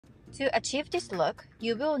To achieve this look,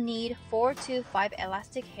 you will need 4 to 5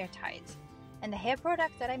 elastic hair ties. And the hair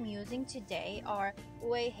products that I'm using today are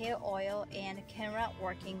OA hair oil and camera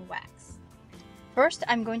working wax. First,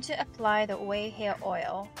 I'm going to apply the OA hair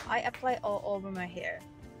oil. I apply all over my hair.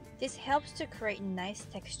 This helps to create nice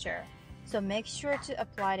texture, so make sure to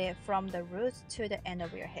apply it from the roots to the end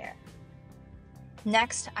of your hair.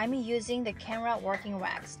 Next, I'm using the camera working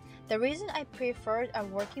wax. The reason I prefer a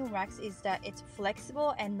working wax is that it's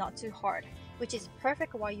flexible and not too hard, which is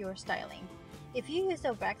perfect while you're styling. If you use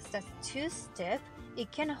a wax that's too stiff,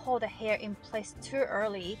 it can hold the hair in place too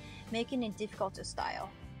early, making it difficult to style.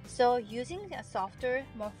 So using a softer,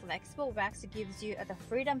 more flexible wax gives you the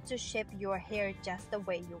freedom to shape your hair just the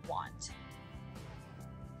way you want.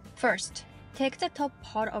 First, take the top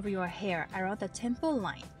part of your hair around the temple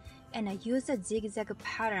line and use a zigzag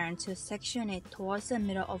pattern to section it towards the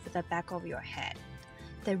middle of the back of your head.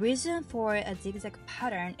 The reason for a zigzag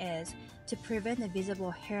pattern is to prevent a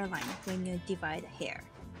visible hairline when you divide hair.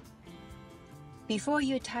 Before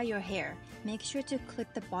you tie your hair, make sure to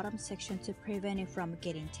clip the bottom section to prevent it from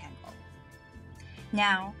getting tangled.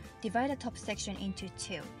 Now, divide the top section into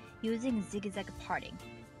two using zigzag parting.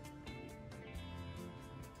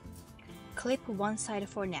 Clip one side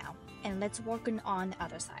for now, and let's work on the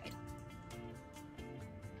other side.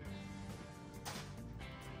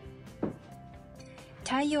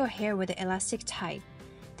 Tie your hair with the elastic tie,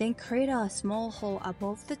 then create a small hole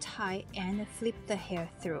above the tie and flip the hair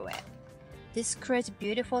through it. This creates a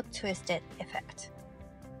beautiful twisted effect.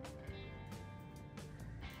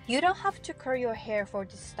 You don't have to curl your hair for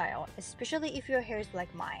this style, especially if your hair is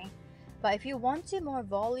like mine. But if you want more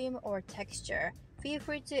volume or texture, feel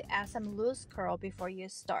free to add some loose curl before you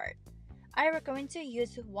start. I recommend to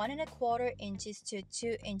use 1¼ inches to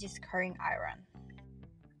 2 inches curling iron.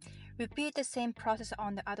 Repeat the same process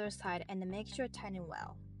on the other side and make sure to tighten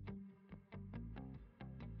well.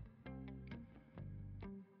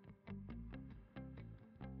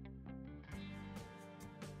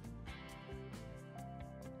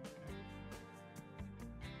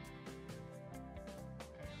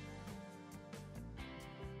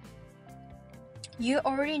 You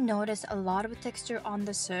already noticed a lot of texture on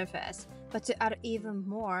the surface, but to add even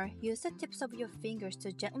more, use the tips of your fingers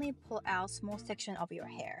to gently pull out small sections of your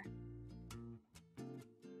hair.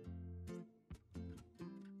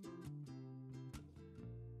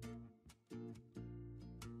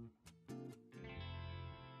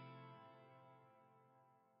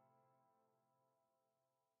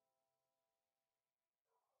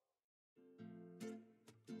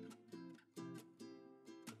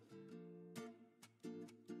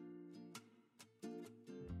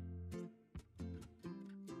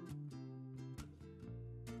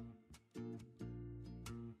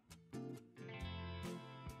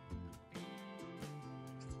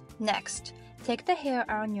 Next, take the hair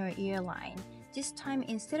around your ear line. This time,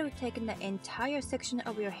 instead of taking the entire section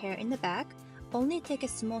of your hair in the back, only take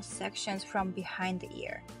small sections from behind the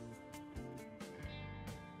ear.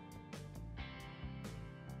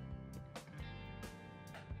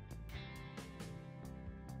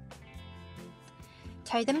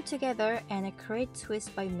 Tie them together and create twists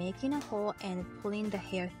by making a hole and pulling the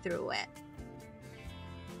hair through it.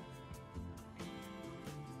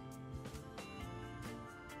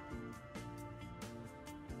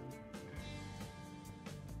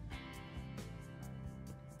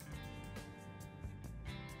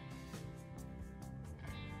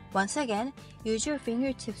 Once again, use your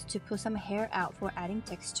fingertips to pull some hair out for adding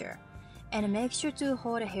texture, and make sure to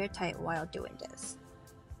hold the hair tight while doing this.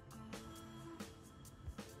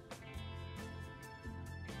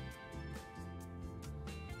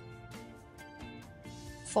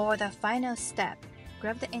 For the final step,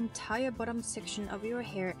 grab the entire bottom section of your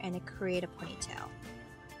hair and create a ponytail.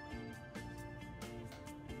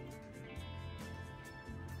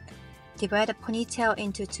 Divide the ponytail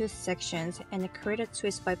into two sections and create a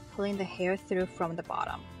twist by pulling the hair through from the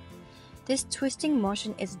bottom. This twisting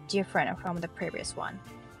motion is different from the previous one,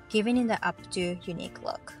 giving it the updo unique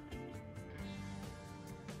look.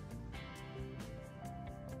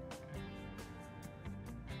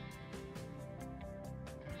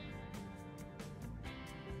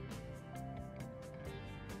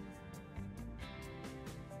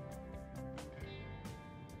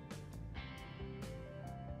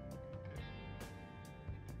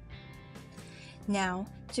 Now,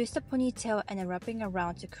 twist the ponytail and wrapping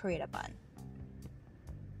around to create a bun.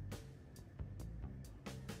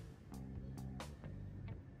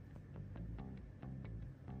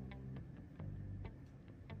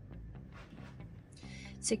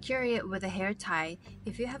 Secure it with a hair tie.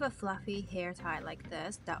 If you have a fluffy hair tie like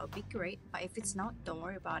this, that would be great, but if it's not, don't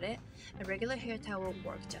worry about it. A regular hair tie will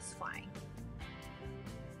work just fine.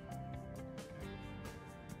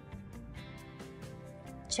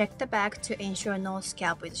 Check the back to ensure no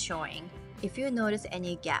scalp is showing. If you notice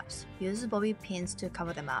any gaps, use bobby pins to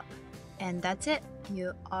cover them up. And that's it,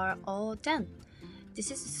 you are all done.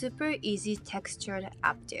 This is a super easy textured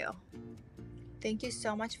updo. Thank you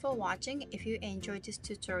so much for watching. If you enjoyed this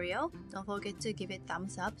tutorial, don't forget to give it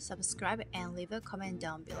thumbs up, subscribe, and leave a comment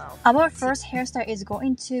down below. Our first hairstyle is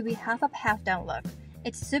going to be half up, half down look.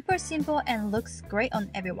 It's super simple and looks great on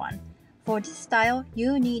everyone. For this style,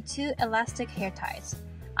 you need 2 elastic hair ties.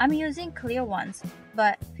 I'm using clear ones,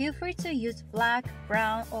 but feel free to use black,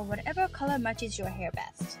 brown, or whatever color matches your hair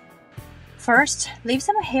best. First, leave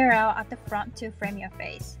some hair out at the front to frame your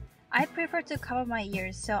face. I prefer to cover my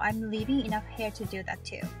ears, so I'm leaving enough hair to do that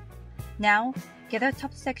too. Now, get the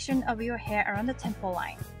top section of your hair around the temple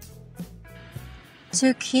line.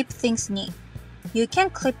 To keep things neat, you can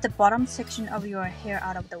clip the bottom section of your hair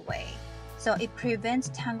out of the way, so it prevents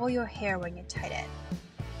tangle your hair when you tie it.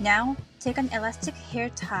 Now, take an elastic hair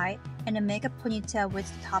tie and make a ponytail with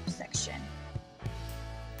the top section.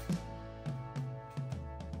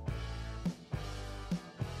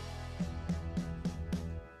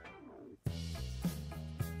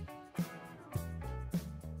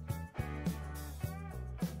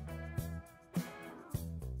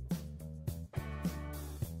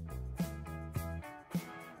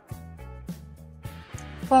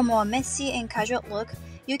 For a more messy and casual look,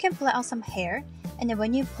 you can pull out some hair, and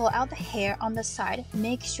when you pull out the hair on the side,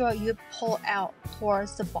 make sure you pull out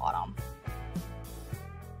towards the bottom.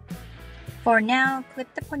 For now, clip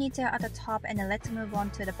the ponytail at the top and let's move on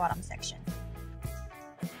to the bottom section.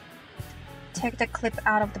 Take the clip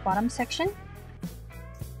out of the bottom section.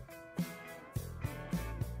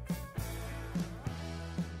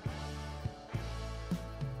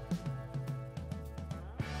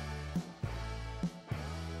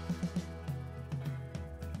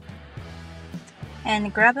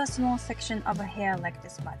 And grab a small section of hair like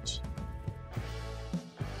this much.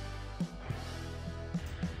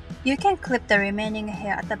 You can clip the remaining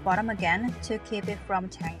hair at the bottom again to keep it from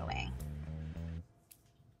tangling.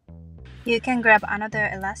 You can grab another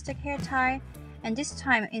elastic hair tie, and this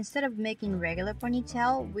time instead of making regular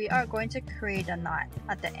ponytail, we are going to create a knot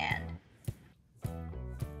at the end.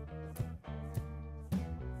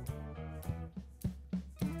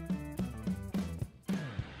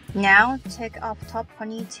 Now take off top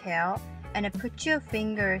ponytail and put your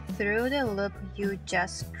finger through the loop you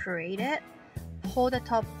just created. Pull the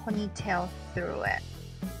top ponytail through it.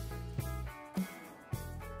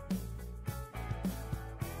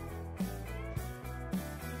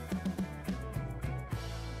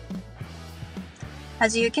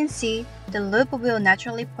 As you can see, the loop will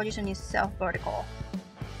naturally position itself vertical.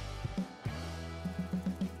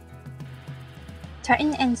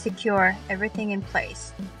 Tighten and secure everything in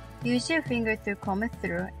place. Use your finger to comb it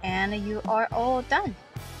through and you are all done.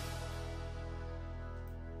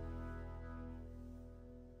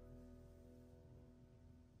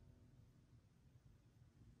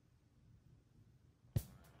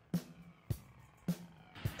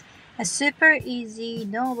 A super easy,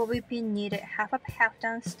 no bobby pin needed half up half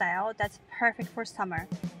down style that's perfect for summer.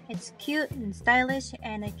 It's cute and stylish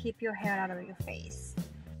and keep your hair out of your face.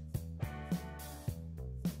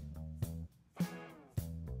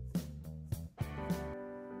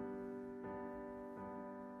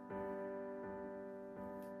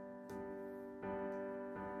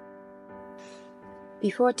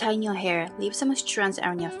 Before tying your hair, leave some strands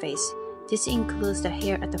around your face. This includes the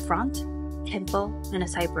hair at the front, temple, and the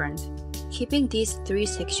sideburns. Keeping these 3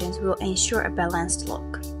 sections will ensure a balanced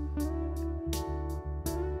look.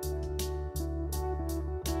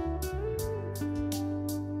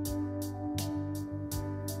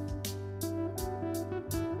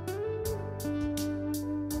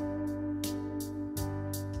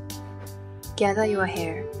 Gather your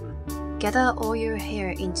hair. Gather all your hair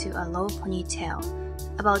into a low ponytail,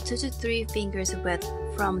 about 2 to 3 fingers width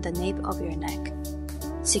from the nape of your neck.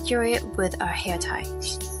 Secure it with a hair tie.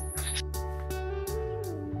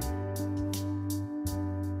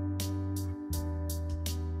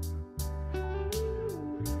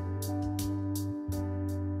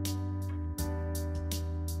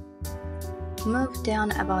 Move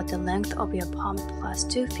down about the length of your palm plus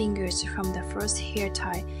 2 fingers from the first hair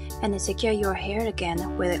tie and secure your hair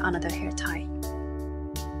again with another hair tie.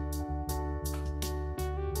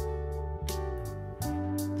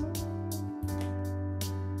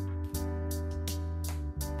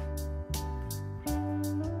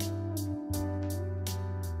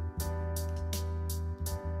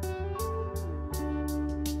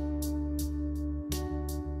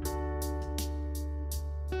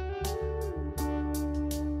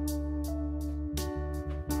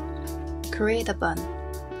 create a bun.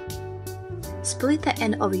 Split the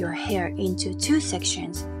end of your hair into 2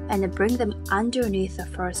 sections and bring them underneath the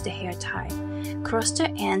first hair tie. Cross the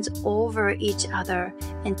ends over each other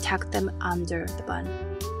and tuck them under the bun.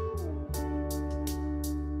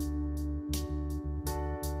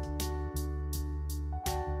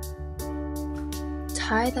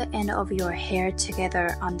 Tie the end of your hair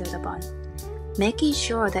together under the bun, making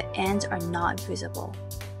sure the ends are not visible.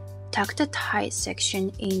 Tuck the tight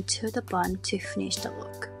section into the bun to finish the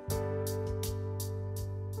look.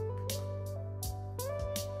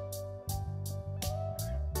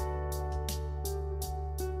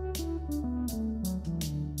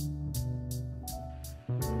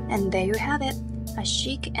 And there you have it, a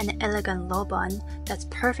chic and elegant low bun that's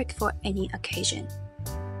perfect for any occasion.